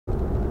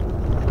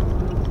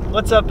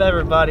What's up,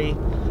 everybody?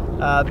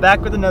 Back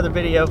with another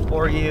video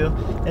for you.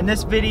 In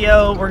this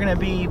video, we're going to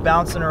be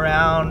bouncing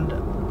around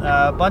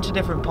a bunch of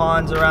different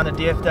ponds around the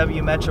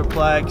DFW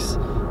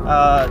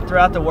Metroplex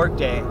throughout the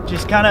workday.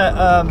 Just kind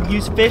of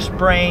use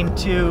Fishbrain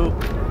to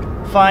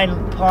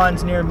find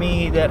ponds near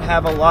me that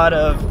have a lot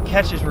of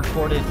catches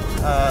recorded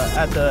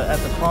at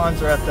the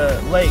ponds or at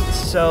the lakes.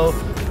 So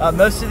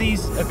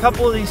a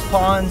couple of these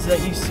ponds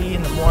that you see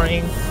in the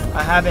morning,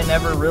 I haven't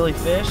ever really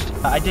fished.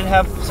 I did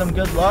have some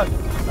good luck.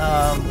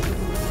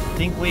 I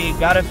think we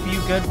got a few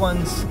good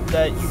ones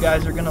that you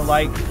guys are gonna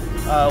like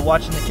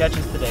watching the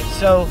catches today.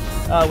 So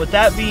with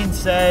that being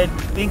said, I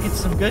think it's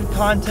some good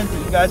content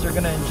that you guys are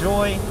gonna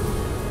enjoy.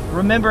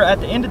 Remember, at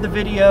the end of the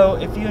video,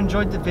 if you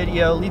enjoyed the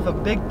video, leave a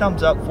big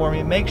thumbs up for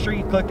me. Make sure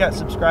you click that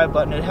subscribe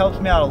button. It helps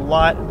me out a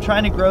lot. I'm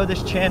trying to grow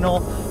this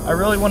channel. I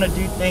really want to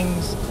do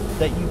things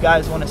that you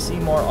guys want to see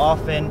more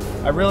often.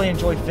 I really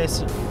enjoy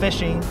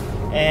fishing,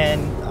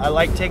 and I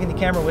like taking the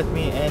camera with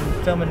me and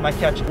filming my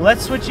catch.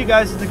 Let's switch you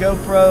guys to the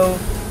GoPro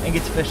and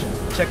get to fishing.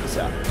 Check this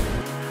out.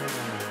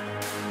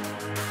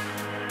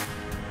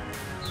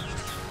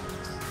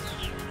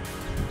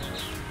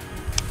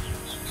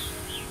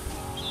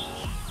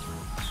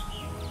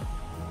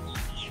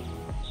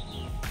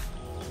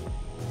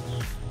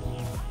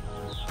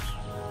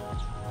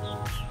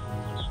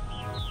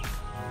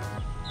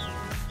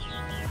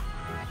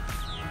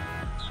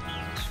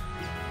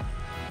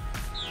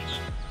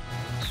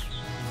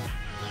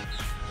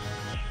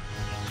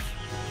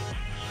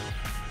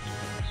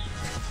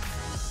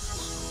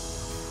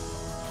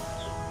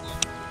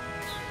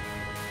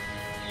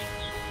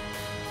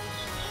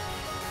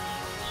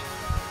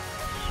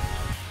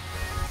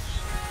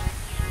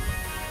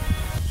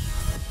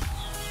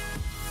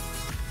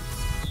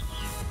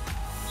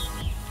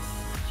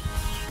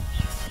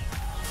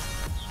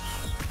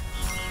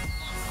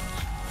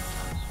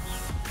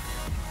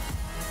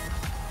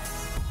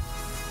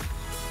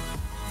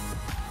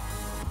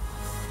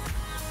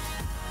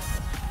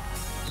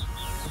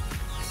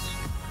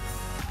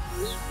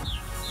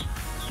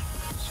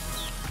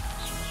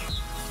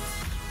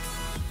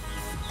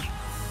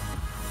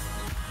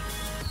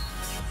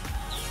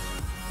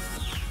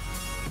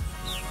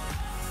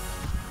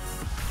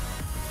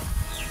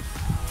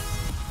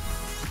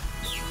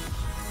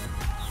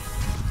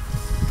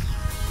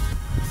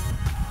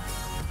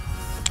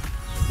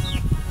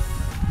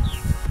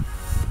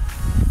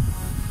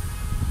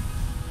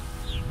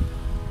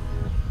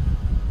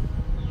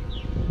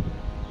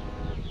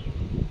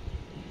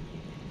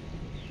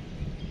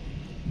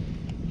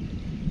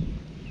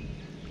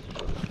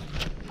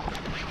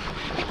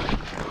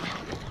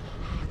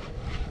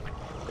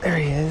 There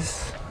he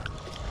is.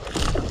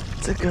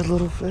 It's a good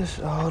little fish.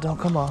 Oh, don't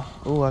come on.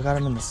 Oh, I got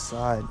him in the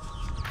side.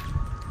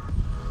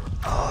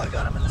 Oh, I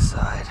got him in the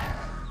side.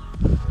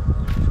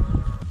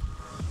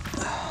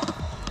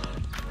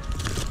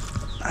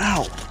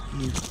 Ow!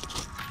 You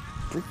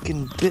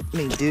freaking bit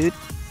me, dude.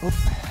 Oh.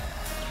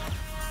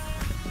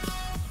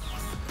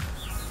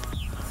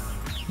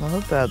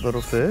 Not a bad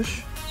little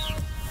fish.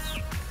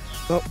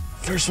 Oh,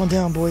 first one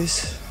down,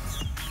 boys.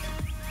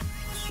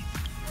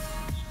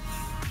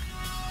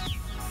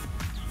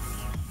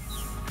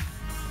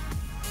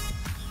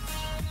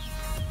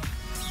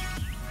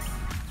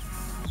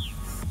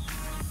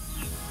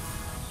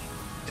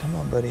 Come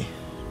on, buddy.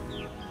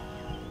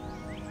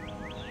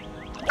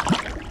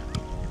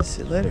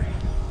 See you later.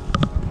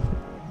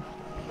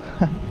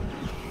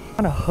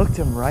 Kind of hooked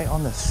him right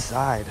on the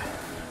side.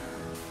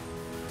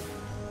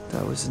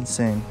 That was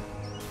insane.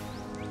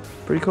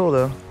 Pretty cool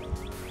though.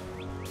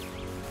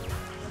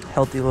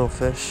 Healthy little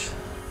fish.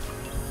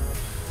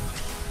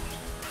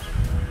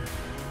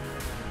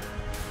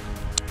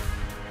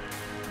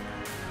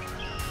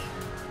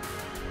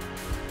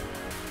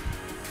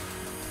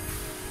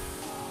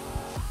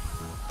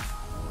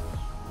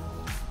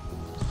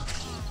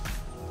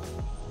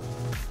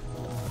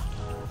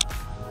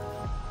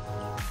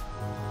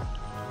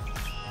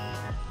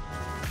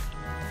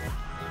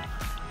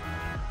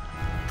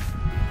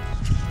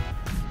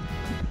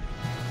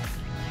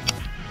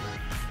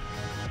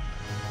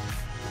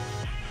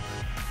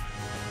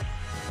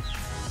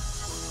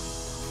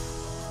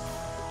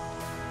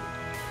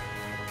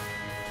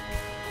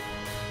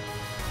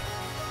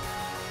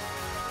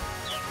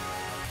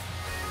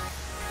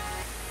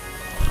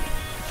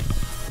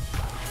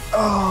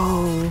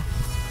 Oh,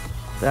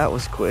 that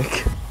was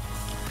quick.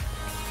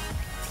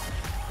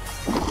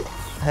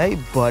 Hey,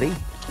 buddy,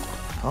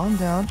 calm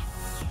down.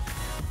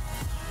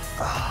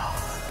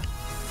 Oh,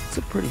 it's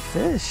a pretty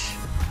fish.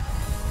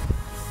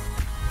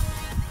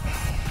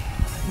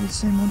 Maybe the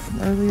same one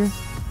from earlier?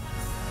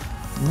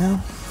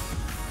 No?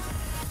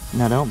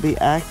 Now don't be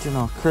acting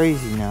all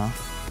crazy now.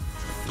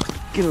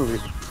 Get over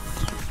it.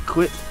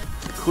 Quit.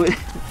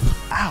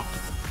 Ow.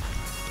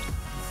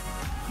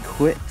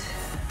 Quit.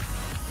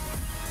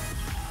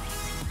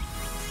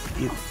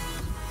 You.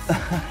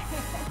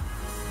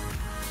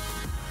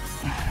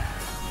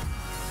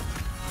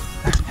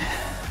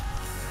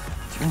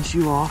 Rinse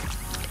you off.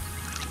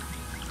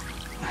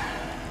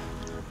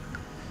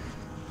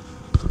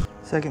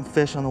 Second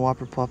fish on the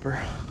whopper plopper.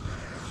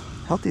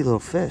 Healthy little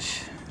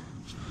fish.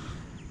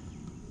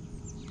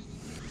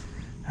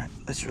 Alright,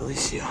 let's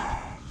release you.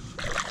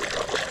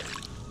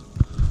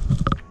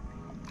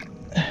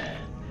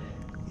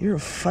 You're a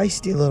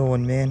feisty little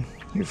one, man.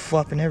 You're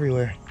flopping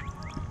everywhere.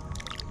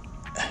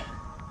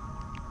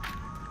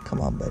 Come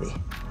on, buddy.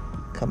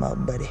 Come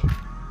out, buddy.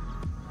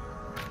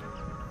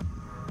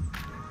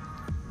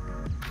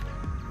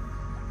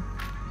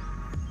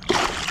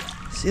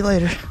 See you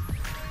later.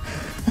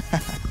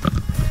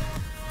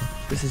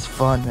 This is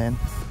fun, man.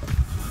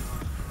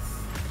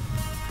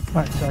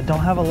 Alright, so I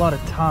don't have a lot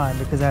of time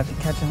because I have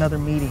to catch another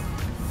meeting.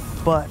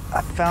 But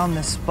I found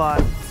this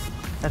spot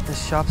at the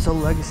Shop's a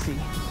Legacy.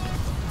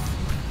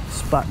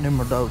 Spot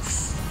numero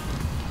dos.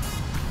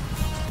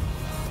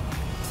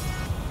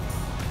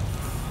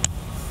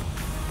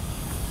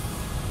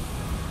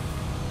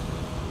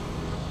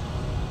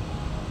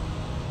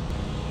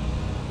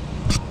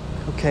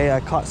 Okay, I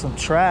caught some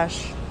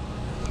trash.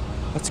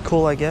 That's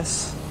cool, I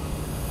guess.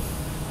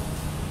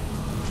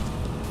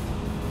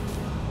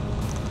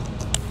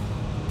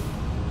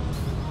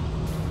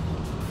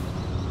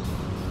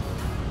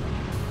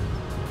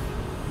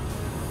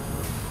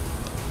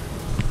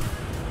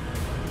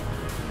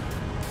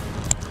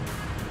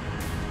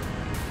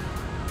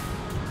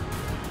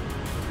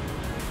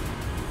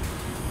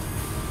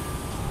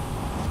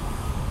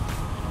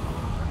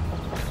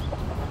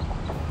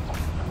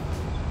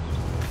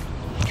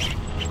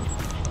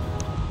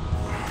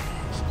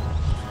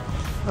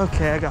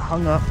 Okay, I got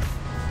hung up.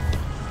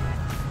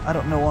 I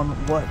don't know on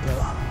what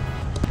though.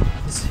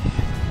 Let's see.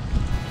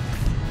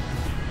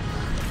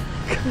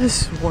 I could have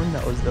sworn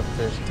that was the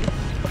fish, dude.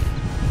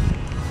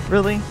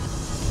 Really?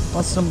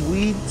 On some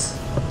weeds?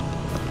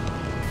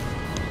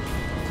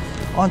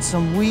 On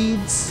some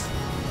weeds?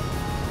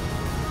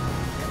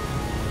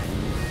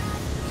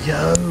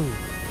 Yo!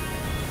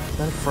 Is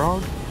that a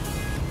frog?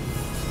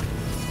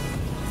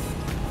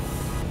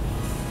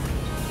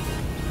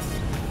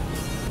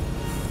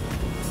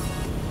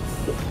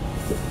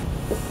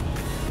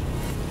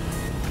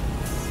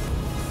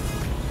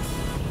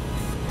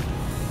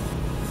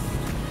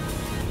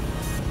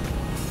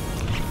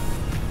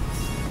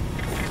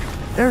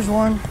 There's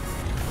one.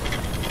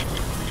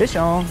 Fish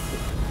on.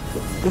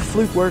 Good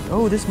fluke work.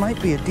 Oh, this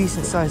might be a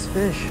decent sized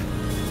fish.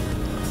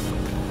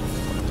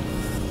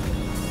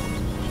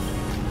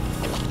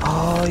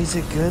 Oh, he's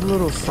a good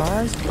little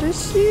size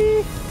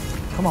fishy.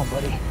 Come on,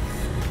 buddy.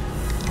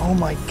 Oh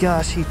my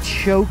gosh, he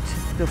choked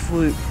the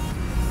fluke.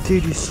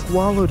 Dude, he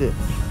swallowed it.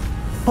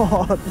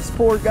 Oh, this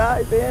poor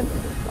guy, man.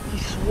 He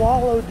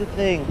swallowed the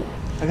thing.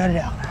 I got it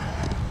out.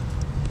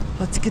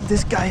 Let's get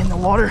this guy in the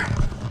water.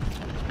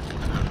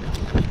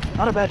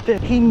 Not a bad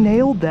fish. He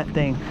nailed that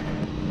thing.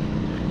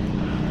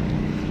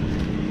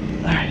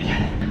 All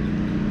right.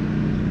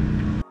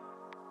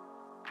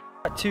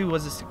 That too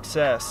was a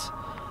success.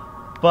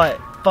 But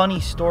funny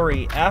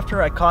story,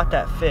 after I caught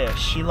that fish,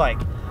 she like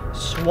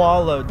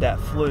swallowed that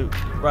fluke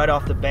right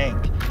off the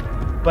bank.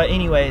 But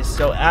anyways,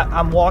 so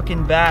I'm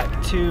walking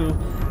back to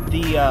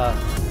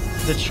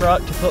the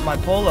truck to put my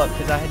pole up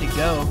because I had to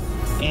go,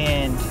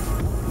 and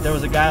there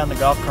was a guy on the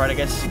golf cart, I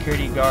guess a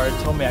security guard,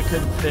 told me I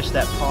couldn't fish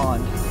that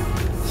pond.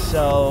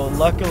 So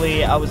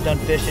luckily I was done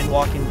fishing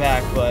walking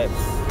back, but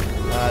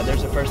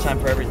there's a first time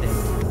for everything.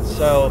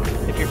 So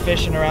if you're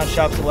fishing around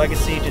Shops of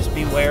Legacy, just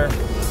beware.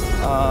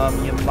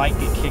 You might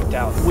get kicked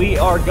out. We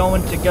are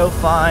going to go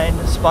find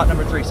spot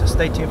number 3, so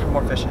stay tuned for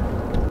more fishing.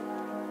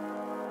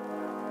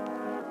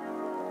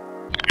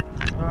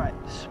 Alright,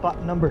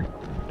 spot number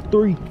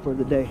 3 for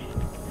the day.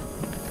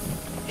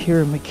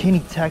 Here in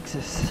McKinney,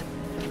 Texas,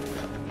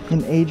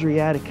 in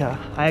Adriatica.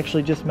 I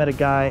actually just met a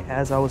guy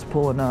as I was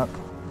pulling up.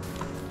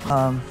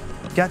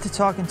 Got to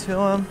talking to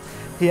him.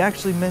 He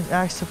actually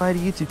asked if I had a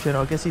YouTube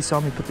channel. I guess he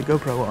saw me put the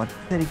GoPro on. He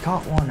said he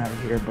caught one out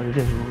of here, but it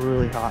is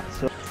really hot.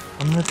 So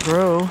I'm gonna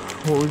throw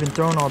what we've been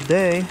throwing all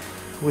day,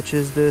 which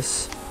is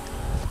this,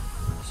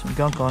 some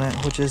gunk on it,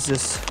 which is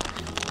this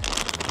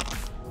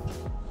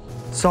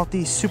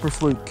salty super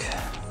fluke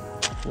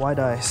white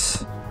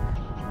ice.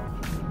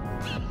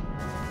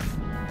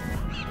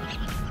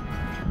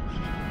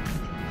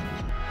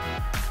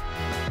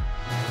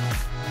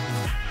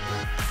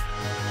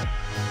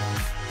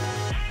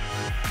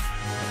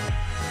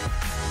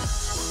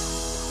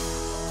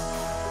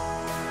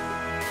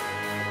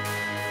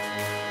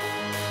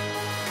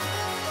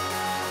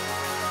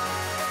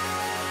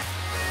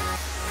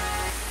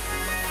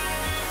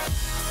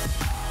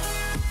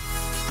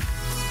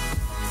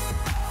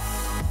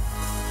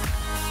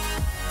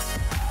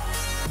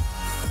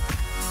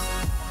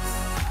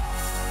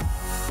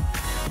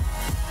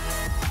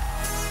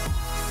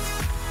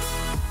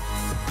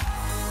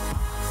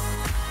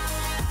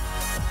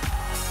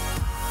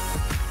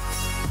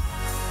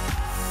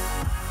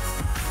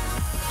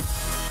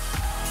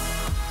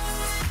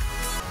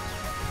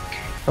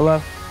 Hello?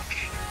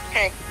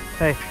 Hey.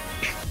 Hey.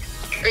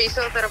 Are you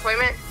still at that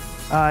appointment?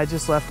 I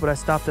just left, but I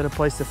stopped at a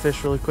place to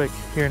fish really quick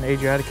here in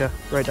Adriatica,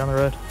 right down the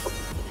road.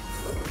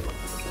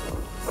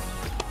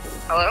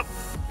 Hello?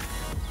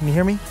 Can you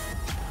hear me?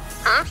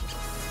 Huh?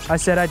 I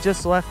said I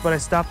just left, but I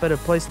stopped at a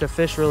place to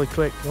fish really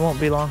quick. It won't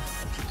be long.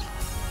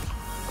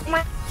 Come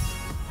on.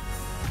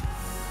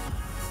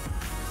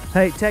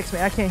 Hey, text me.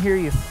 I can't hear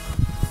you.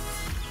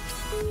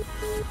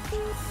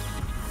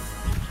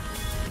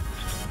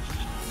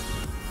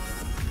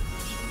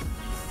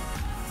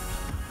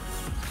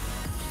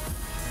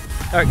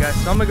 Alright guys,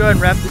 so I'm going to go ahead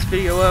and wrap this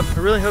video up.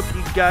 I really hope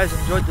you guys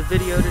enjoyed the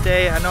video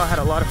today. I know I had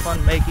a lot of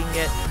fun making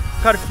it.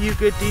 Caught a few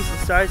good decent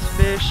sized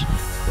fish.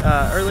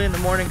 Early in the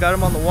morning, got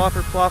them on the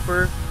whopper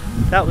plopper.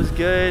 That was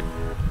good.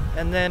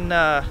 And then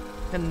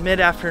in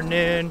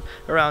mid-afternoon,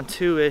 around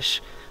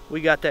 2-ish,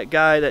 we got that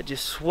guy that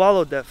just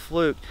swallowed that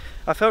fluke.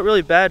 I felt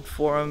really bad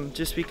for him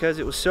just because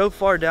it was so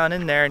far down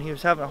in there and he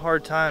was having a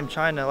hard time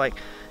trying to like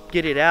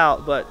get it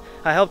out, but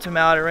I helped him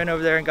out. I ran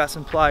over there and got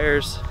some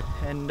pliers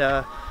and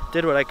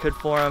did what I could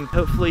for him.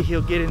 Hopefully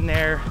he'll get in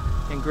there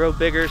and grow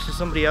bigger so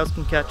somebody else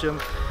can catch him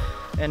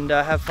and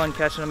have fun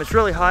catching them. It's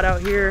really hot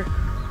out here.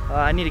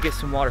 I need to get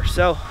some water.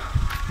 So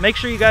make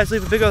sure you guys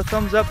leave a big old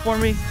thumbs up for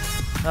me.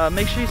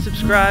 Make sure you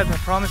subscribe. I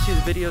promise you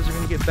the videos are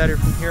going to get better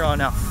from here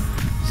on out.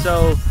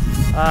 So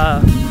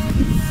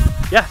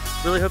yeah,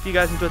 really hope you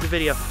guys enjoyed the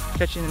video.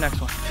 Catch you in the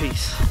next one.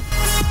 Peace.